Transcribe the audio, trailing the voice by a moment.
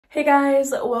Hey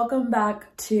guys, welcome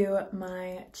back to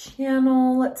my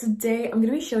channel. Today I'm going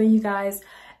to be showing you guys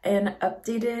an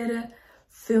updated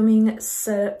filming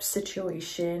setup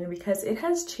situation because it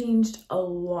has changed a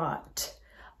lot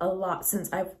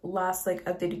since I've last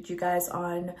updated you guys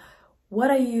on what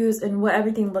I use and what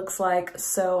everything looks like.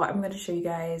 So I'm going to show you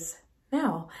guys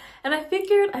now. And I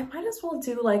figured I might as well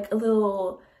do like a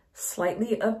little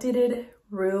slightly updated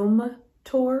room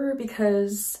tour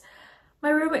because my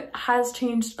room has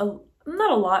changed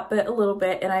not a lot, but a little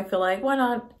bit, and I feel like why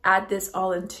not add this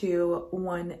all into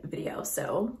one video.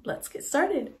 So let's get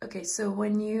started. Okay, so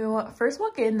when you first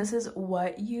walk in, this is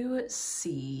what you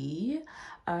see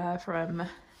from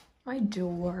my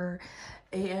door.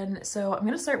 And so I'm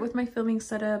gonna start with my filming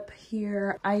setup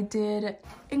here. I did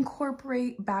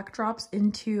incorporate backdrops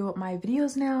into my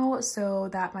videos now so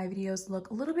that my videos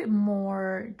look a little bit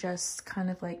more just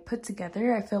kind of like put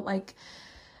together. I felt like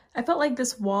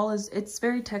this wall it's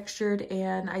very textured,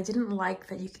 and I didn't like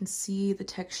that you can see the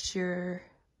texture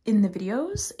in the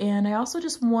videos. And I also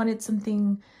just wanted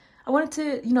something, I wanted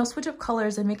to, you know, switch up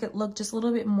colors and make it look just a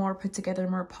little bit more put together,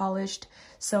 more polished.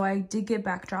 So I did get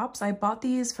backdrops. I bought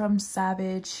these from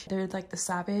Savage. They're like the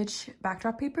Savage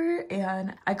backdrop paper,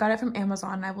 and I got it from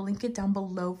Amazon. I will link it down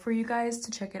below for you guys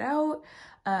to check it out.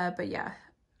 But yeah,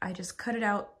 I just cut it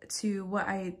out to what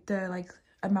the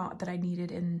amount that I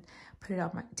needed and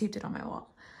taped it on my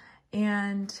wall.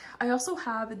 And I also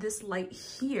have this light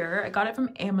here. I got it from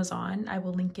Amazon. I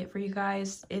will link it for you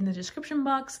guys in the description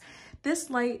box. This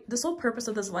light, the sole purpose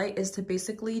of this light is to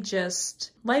basically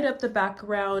just light up the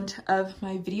background of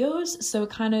my videos, so it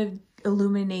kind of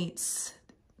illuminates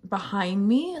behind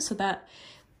me so that,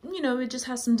 you know, it just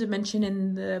has some dimension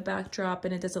in the backdrop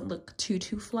and it doesn't look too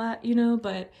flat, you know.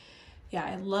 But yeah,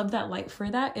 I love that light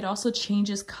for that. It also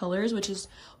changes colors, which is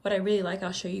what I really like.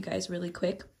 I'll show you guys really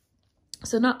quick.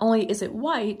 So not only is it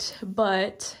white,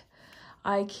 but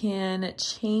I can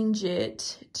change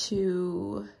it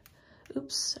to,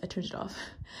 oops, I turned it off.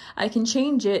 I can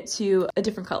change it to a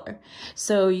different color.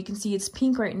 So you can see it's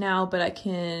pink right now, but I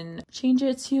can change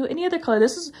it to any other color.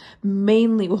 This is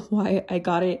mainly why I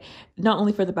got it, not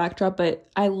only for the backdrop, but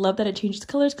I love that it changes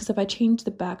colors, because if I change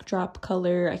the backdrop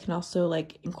color, I can also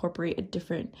like incorporate a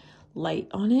different light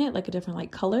on it, like a different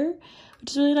light color,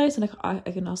 which is really nice. And I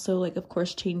can also, like, of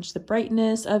course, change the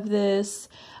brightness of this.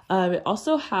 It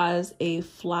also has a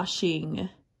flashing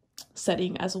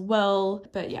setting as well.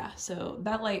 But yeah, so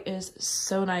that light is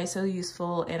so nice, so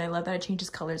useful, and I love that it changes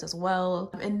colors as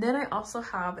well. And then I also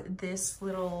have this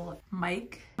little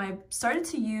mic. I started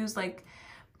to use like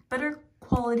better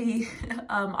quality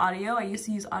audio. I used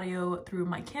to use audio through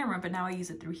my camera, but now I use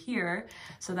it through here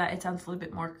so that it sounds a little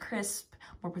bit more crisp,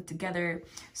 more put together.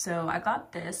 So I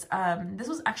got this. This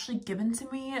was actually given to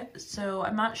me, so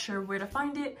I'm not sure where to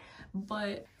find it,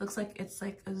 but looks like it's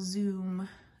like a Zoom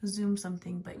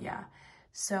something. But yeah,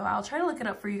 so I'll try to look it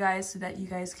up for you guys so that you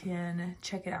guys can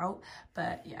check it out.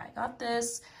 But yeah, I got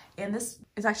this, and this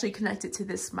is actually connected to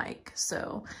this mic,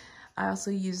 so I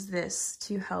also use this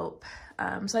to help.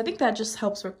 So I think that just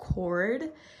helps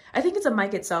record. I think it's a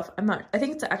mic itself. I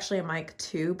think it's actually a mic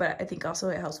too, but I think also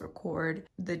it helps record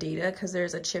the data because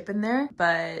there's a chip in there.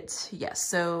 But yes,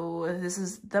 so this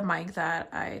is the mic that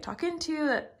I talk into,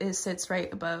 that sits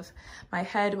right above my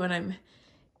head when I'm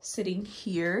sitting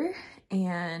here.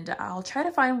 And I'll try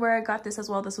to find where I got this as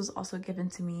well. This was also given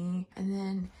to me. And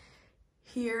then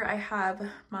here I have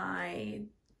my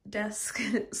desk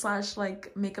slash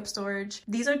like makeup storage.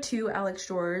 These are two Alex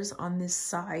drawers on this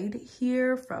side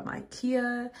here from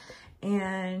IKEA,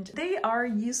 and they are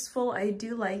useful. I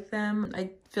do like them.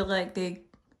 I feel like they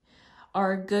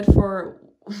are good for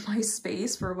my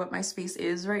space, for what my space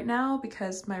is right now,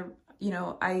 because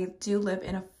I do live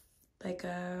in a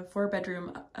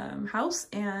 4-bedroom house,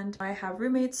 and I have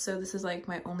roommates, so this is like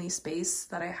my only space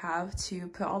that I have to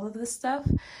put all of this stuff.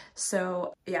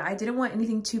 So yeah, I didn't want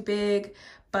anything too big,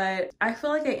 but I feel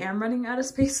like I am running out of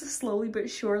space slowly but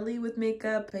surely with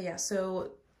makeup. But yeah,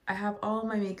 so I have all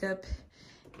my makeup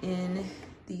in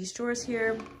these drawers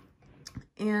here.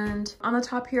 And on the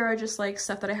top here are just like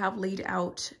stuff that I have laid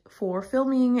out for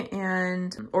filming,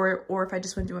 and or if I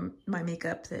just want to do my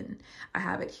makeup, then I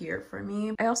have it here for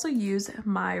me. I also use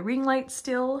my ring light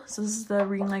still. So this is the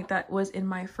ring light that was in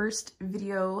my first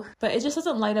video, but it just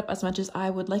doesn't light up as much as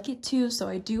I would like it to. So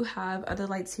I do have other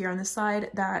lights here on the side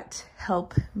that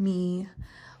help me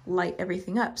light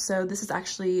everything up. So this is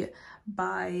actually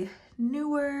by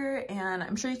Neewer, and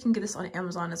I'm sure you can get this on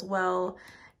Amazon as well.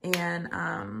 And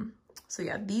so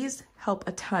yeah, these help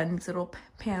a ton, these little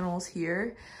panels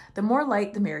here. The more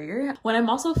light, the merrier. When I'm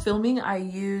also filming, I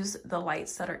use the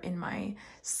lights that are in my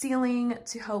ceiling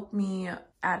to help me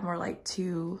add more light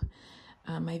to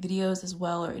my videos as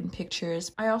well, or in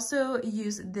pictures. I also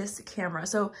use this camera.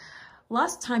 So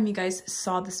last time you guys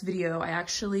saw this video, I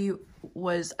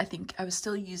think I was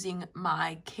still using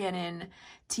my Canon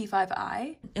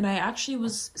T5i, and I actually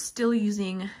was still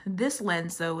using this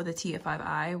lens though with a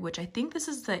T5i, which I think this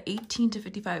is the 18 to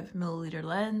 55 milliliter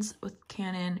lens with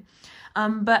Canon.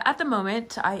 But at the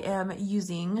moment I am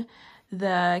using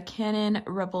the Canon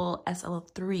Rebel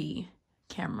SL3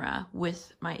 camera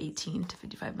with my 18 to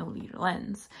 55 millimeter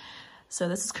lens. So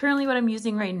this is currently what I'm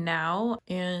using right now,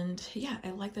 and yeah,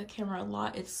 I like the camera a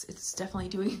lot. It's definitely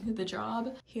doing the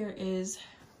job. Here is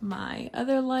my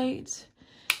other light,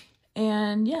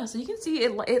 and yeah, so you can see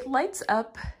it lights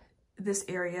up this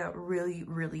area really,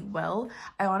 really well.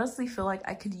 I honestly feel like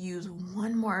I could use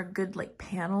one more good like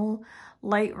panel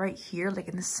light right here, like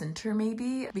in the center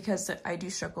maybe, because I do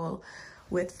struggle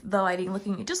with the lighting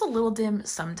looking just a little dim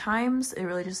sometimes. It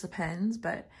really just depends,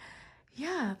 but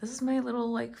yeah, this is my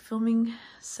little like filming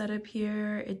setup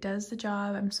here. It does the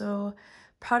job. I'm so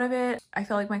proud of it. I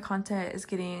feel like my content is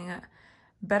getting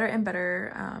better and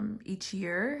better each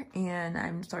year, and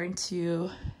I'm starting to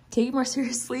take it more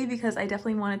seriously because I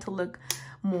definitely want it to look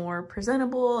more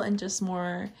presentable and just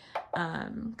more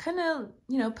kind of,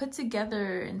 you know, put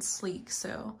together and sleek.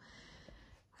 So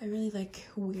I really like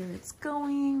where it's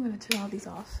going. I'm gonna turn all these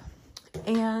off.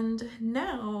 And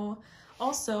now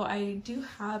also I do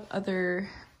have other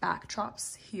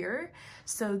backdrops here.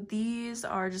 So these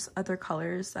are just other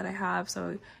colors that I have.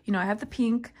 So, you know, I have the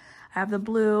pink, I have the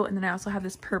blue, and then I also have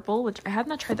this purple, which I have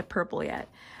not tried the purple yet.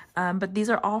 But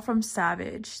these are all from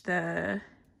Savage,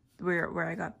 where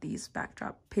I got these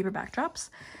paper backdrops,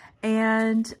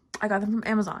 and I got them from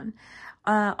Amazon.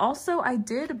 Also, I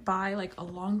did buy like a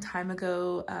long time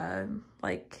ago,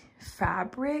 like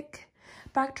fabric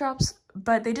backdrops,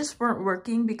 but they just weren't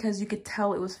working because you could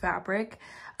tell it was fabric.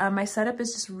 My setup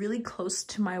is just really close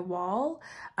to my wall.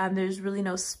 There's really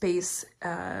no space,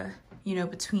 you know,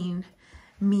 between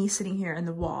me sitting here and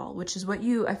the wall, which is what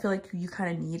I feel like you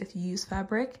kind of need if you use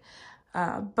fabric.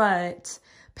 But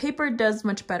paper does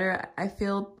much better, I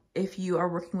feel, if you are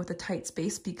working with a tight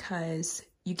space, because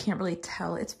you can't really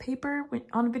tell it's paper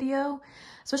on video,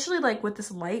 especially like with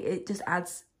this light. It just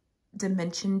adds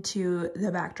dimension to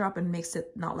the backdrop and makes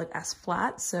it not look as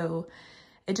flat, so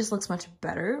it just looks much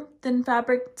better than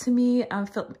fabric to me. I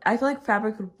feel like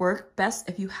fabric would work best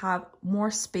if you have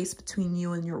more space between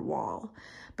you and your wall,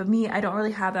 but me, I don't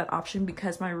really have that option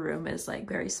because my room is like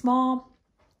very small,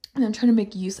 and I'm trying to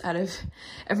make use out of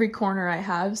every corner I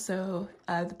have, so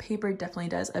the paper definitely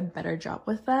does a better job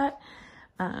with that.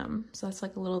 So that's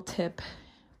like a little tip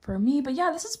for me. But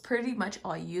yeah, this is pretty much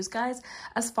all I use, guys.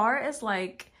 As far as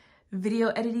like video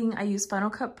editing, I use Final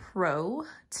Cut Pro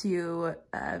to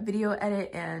video edit,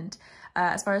 and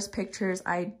as far as pictures,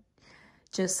 I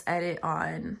just edit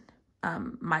on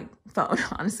my phone.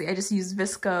 Honestly, I just use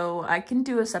Visco. I can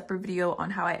do a separate video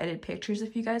on how I edit pictures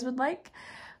if you guys would like.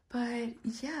 But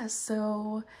yeah,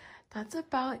 so that's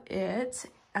about it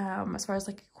as far as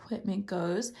like equipment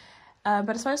goes. But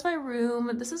as far as my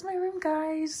room, this is my room,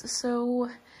 guys. So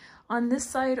on this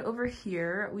side over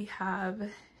here, we have,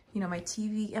 you know, my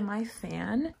TV and my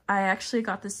fan. I actually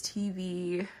got this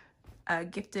TV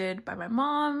gifted by my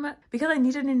mom because I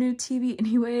needed a new TV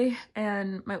anyway,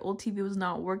 and my old TV was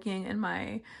not working in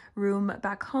my room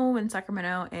back home in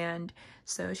Sacramento, and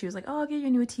so she was like, oh, I'll get you a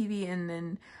new TV. And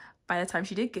then by the time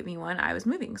she did get me one, I was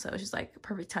moving, so she's like,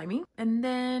 perfect timing. And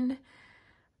then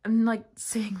I'm like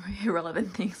saying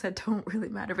irrelevant things that don't really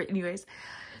matter, but anyways.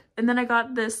 And then I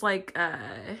got this like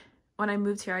when I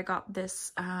moved here, I got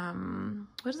this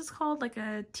what is this called, like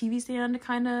a TV stand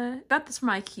kind of. Got this from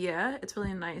IKEA. It's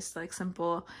really nice, like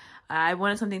simple. I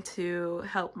wanted something to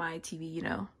help my TV, you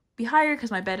know, be higher because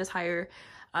my bed is higher.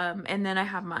 And then I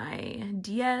have my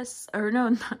DS, or no,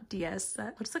 not DS,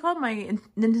 what's it called, my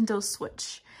Nintendo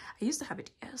Switch. I used to have a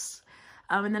DS.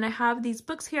 And then I have these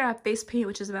books here. I have Face Paint,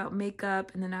 which is about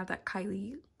makeup, and then I have that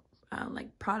Kylie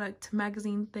like product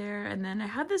magazine there. And then I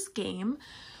have this game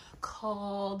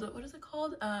called, what is it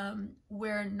called?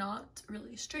 We're Not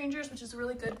Really Strangers, which is a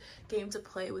really good game to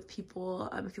play with people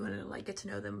if you want to like get to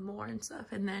know them more and stuff.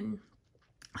 And then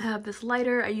I have this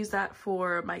lighter. I use that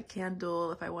for my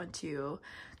candle if I want to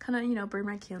kind of, you know, burn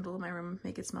my candle in my room,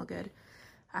 make it smell good.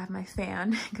 I have my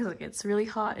fan because it gets really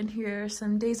hot in here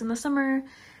some days in the summer.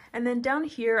 And then down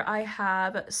here I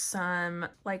have some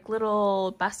like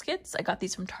little baskets. I got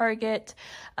these from Target.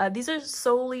 These are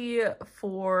solely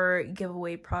for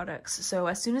giveaway products. So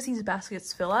as soon as these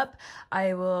baskets fill up,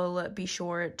 I will be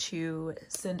sure to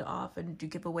send off and do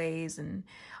giveaways and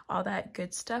all that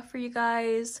good stuff for you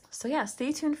guys. So yeah,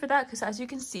 stay tuned for that, because as you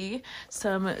can see,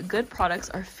 some good products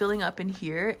are filling up in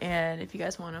here, and if you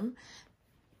guys want them,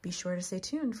 be sure to stay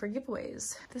tuned for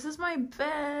giveaways. This is my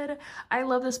bed. I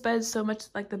love this bed so much,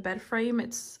 like the bed frame,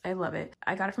 I love it.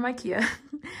 I got it from IKEA.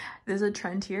 There's a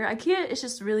trend here. IKEA is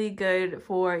just really good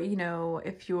for, you know,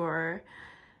 if you're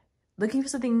looking for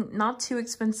something not too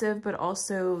expensive, but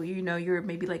also, you know, you're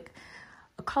maybe like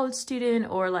a college student,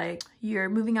 or like you're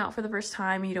moving out for the first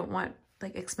time and you don't want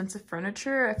like expensive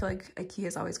furniture. I feel like IKEA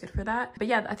is always good for that. But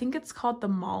yeah, I think it's called the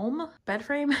Malm bed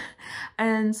frame.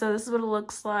 And so this is what it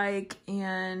looks like.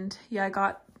 And yeah, I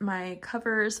got my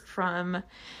covers from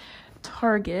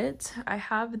Target. I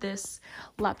have this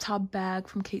laptop bag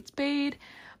from Kate Spade,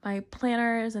 my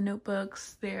planners and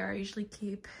notebooks there I usually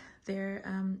keep there.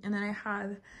 And then I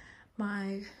have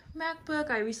my MacBook.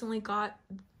 I recently got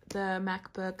the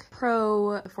MacBook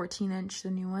Pro 14-inch, the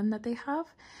new one that they have.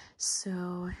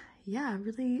 So yeah, I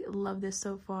really love this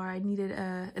so far. I needed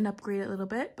an upgrade a little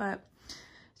bit, but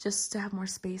just to have more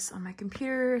space on my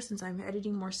computer since I'm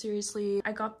editing more seriously.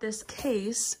 I got this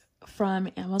case from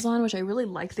Amazon, which I really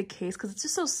like the case because it's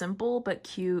just so simple but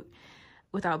cute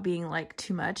without being like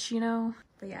too much, you know?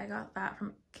 But yeah, I got that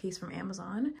case from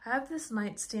Amazon. I have this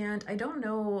nightstand. I don't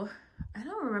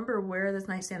remember where this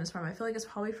nightstand is from. I feel like it's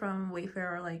probably from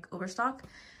Wayfair or like Overstock,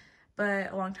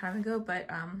 but a long time ago. But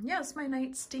yeah, it's my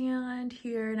nightstand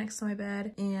here next to my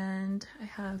bed, and I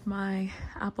have my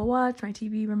Apple Watch, my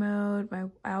TV remote,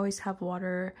 I always have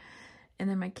water, and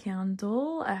then my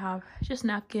candle. I have just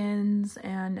napkins,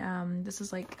 and this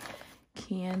is like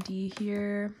candy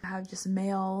here. I have just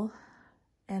mail,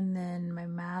 and then my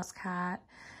mask hat.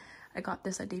 I got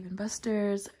this at Dave &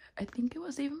 Buster's. I think it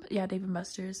was Dave &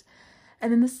 Buster's.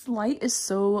 And then this light is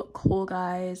so cool,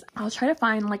 guys. I'll try to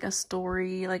find like a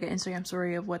story, like an Instagram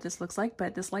story of what this looks like,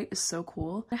 but this light is so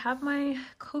cool. I have my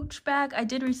Coach bag. I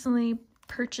did recently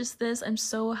purchase this. I'm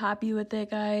so happy with it,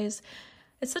 guys.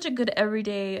 It's such a good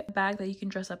everyday bag that you can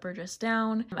dress up or dress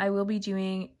down. I will be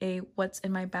doing a what's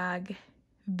in my bag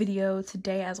video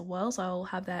today as well, so I'll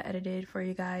have that edited for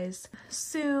you guys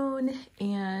soon.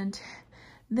 And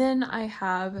then I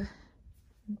have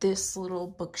this little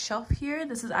bookshelf here.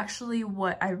 This is actually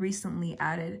what I recently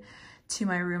added to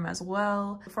my room as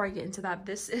well. Before I get into that,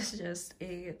 this is just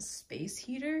a space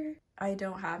heater. I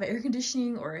don't have air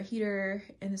conditioning or a heater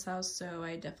in this house, so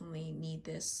I definitely need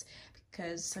this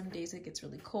because some days it gets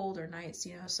really cold or nights,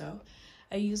 you know, so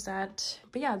I use that.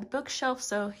 But yeah, the bookshelf.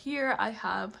 So here I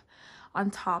have on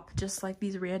top just like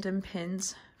these random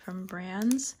pins from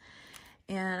brands.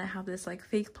 And I have this like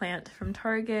fake plant from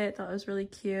Target. That was really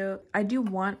cute. I do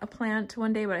want a plant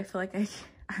one day, but I feel like I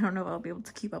don't know if I'll be able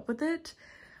to keep up with it,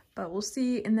 but we'll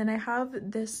see. And then I have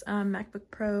this MacBook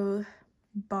Pro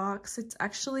box. It's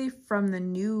actually from the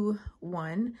new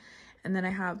one. And then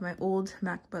I have my old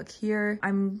MacBook here.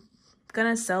 I'm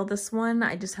gonna sell this one.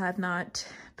 I just have not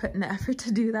put in the effort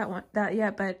to do that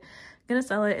yet, but I'm gonna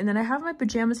sell it. And then I have my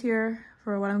pajamas here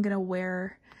for what I'm gonna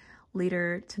wear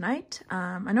later tonight.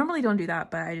 I normally don't do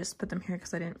that, but I just put them here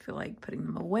because I didn't feel like putting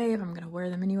them away if I'm gonna wear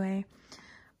them anyway.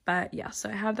 But yeah, so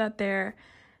I have that there.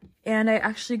 And I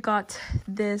actually got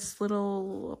this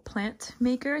little plant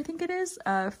maker, I think it is,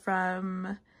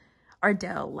 from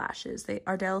Ardell Lashes.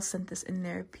 Ardell sent this in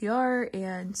their PR,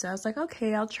 and so I was like,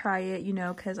 okay, I'll try it, you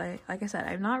know, because like I said,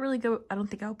 I'm not really good. I don't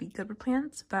think I'll be good with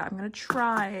plants, but I'm gonna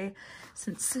try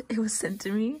since it was sent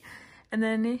to me. And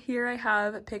then here I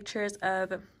have pictures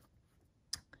of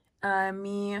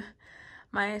me,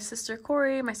 my sister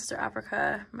Corey, my sister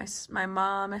Africa, my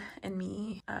mom, and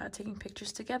me taking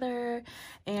pictures together.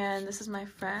 And this is my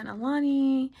friend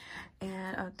Alani,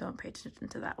 and oh, don't pay attention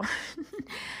to that one.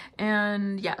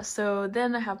 And yeah, so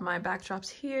then I have my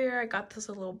backdrops here. I got this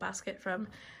little basket from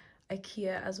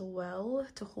IKEA as well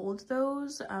to hold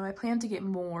those. I plan to get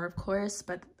more, of course,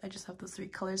 but I just have those 3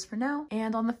 colors for now.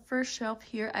 And on the first shelf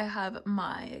here, I have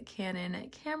my Canon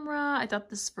camera. I thought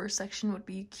this first section would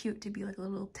be cute to be like a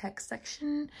little tech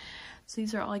section. So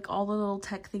these are like all the little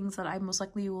tech things that I most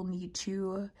likely will need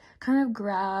to kind of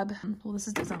grab. Well, this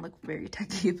doesn't look very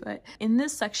techy, but in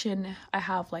this section, I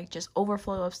have like just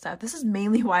overflow of stuff. This is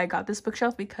mainly why I got this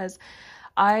bookshelf, because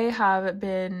I have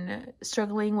been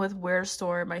struggling with where to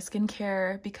store my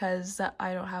skincare because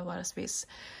I don't have a lot of space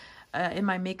in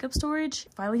my makeup storage.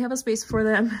 Finally have a space for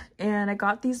them, and I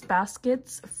got these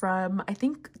baskets from, I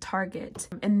think, Target.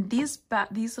 And these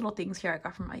little things here I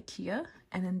got from IKEA,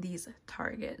 and then these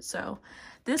Target. So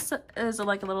this is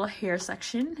like a little hair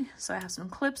section. So I have some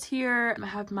clips here. I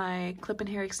have my clip and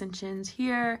hair extensions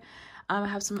here. I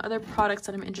have some other products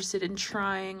that I'm interested in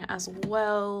trying as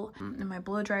well. And my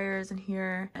blow dryers in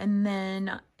here. And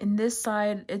then in this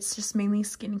side, it's just mainly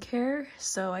skincare.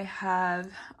 So I have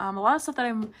a lot of stuff that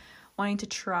I'm wanting to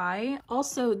try.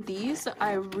 Also, these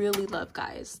I really love,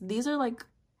 guys. These are like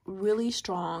really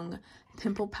strong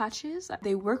pimple patches.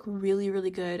 They work really,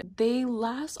 really good. They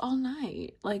last all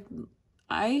night. Like,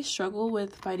 I struggle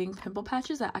with finding pimple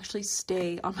patches that actually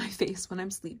stay on my face when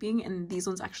I'm sleeping, and these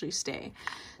ones actually stay.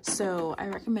 So I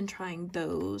recommend trying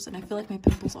those, and I feel like my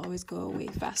pimples always go away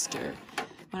faster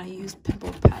when I use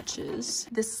pimple patches.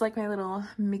 This is like my little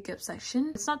makeup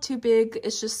section. It's not too big,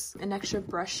 it's just an extra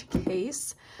brush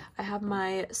case. I have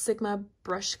my Sigma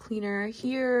brush cleaner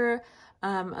here,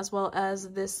 as well as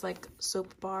this like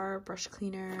soap bar brush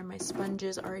cleaner. My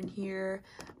sponges are in here,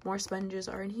 more sponges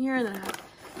are in here, and then I have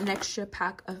an extra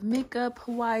pack of makeup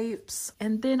wipes.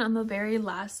 And then on the very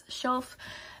last shelf,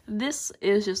 this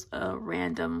is just a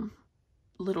random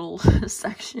little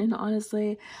section,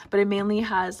 honestly, but it mainly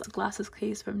has a glasses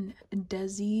case from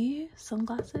Desi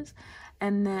sunglasses.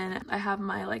 And then I have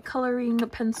my like coloring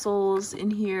pencils in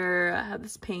here. I have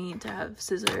this paint, I have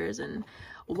scissors and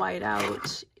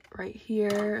whiteout right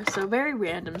here. So very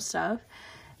random stuff.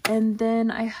 And then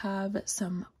I have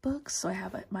some books. So I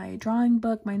have my drawing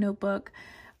book, my notebook,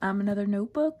 another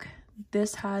notebook.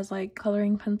 This has like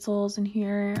coloring pencils in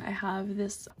here. I have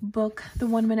this book, the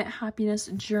 1 Minute Happiness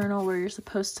Journal, where you're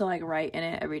supposed to like write in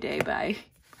it every day, but I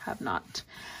have not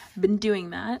been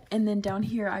doing that. And then down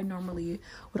here, I normally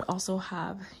would also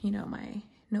have, you know, my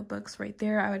notebooks right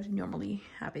there. I would normally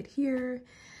have it here.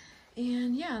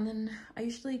 And yeah, and then I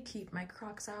usually keep my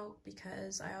Crocs out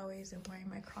because I always am wearing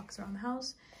my Crocs around the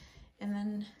house. And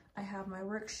then I have my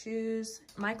work shoes.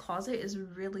 My closet is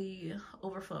really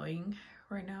overflowing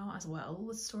right now as well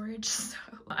with storage. So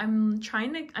I'm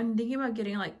thinking about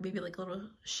getting like maybe like a little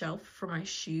shelf for my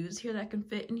shoes here that can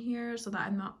fit in here, so that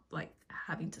I'm not like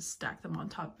having to stack them on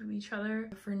top of each other.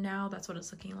 For now, that's what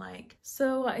it's looking like.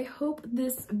 So I hope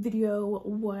this video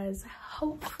was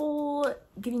helpful,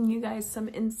 giving you guys some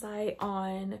insight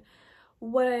on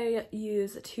what I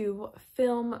use to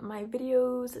film my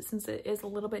videos, since it is a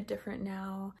little bit different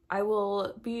now. I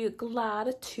will be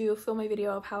glad to film a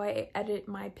video of how I edit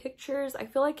my pictures. I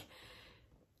feel like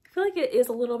it is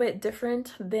a little bit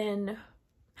different than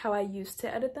how I used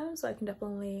to edit them, so I can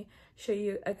definitely show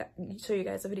you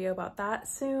guys a video about that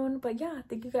soon. But yeah,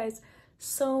 thank you guys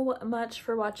so much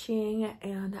for watching,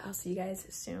 and I'll see you guys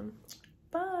soon.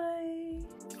 Bye.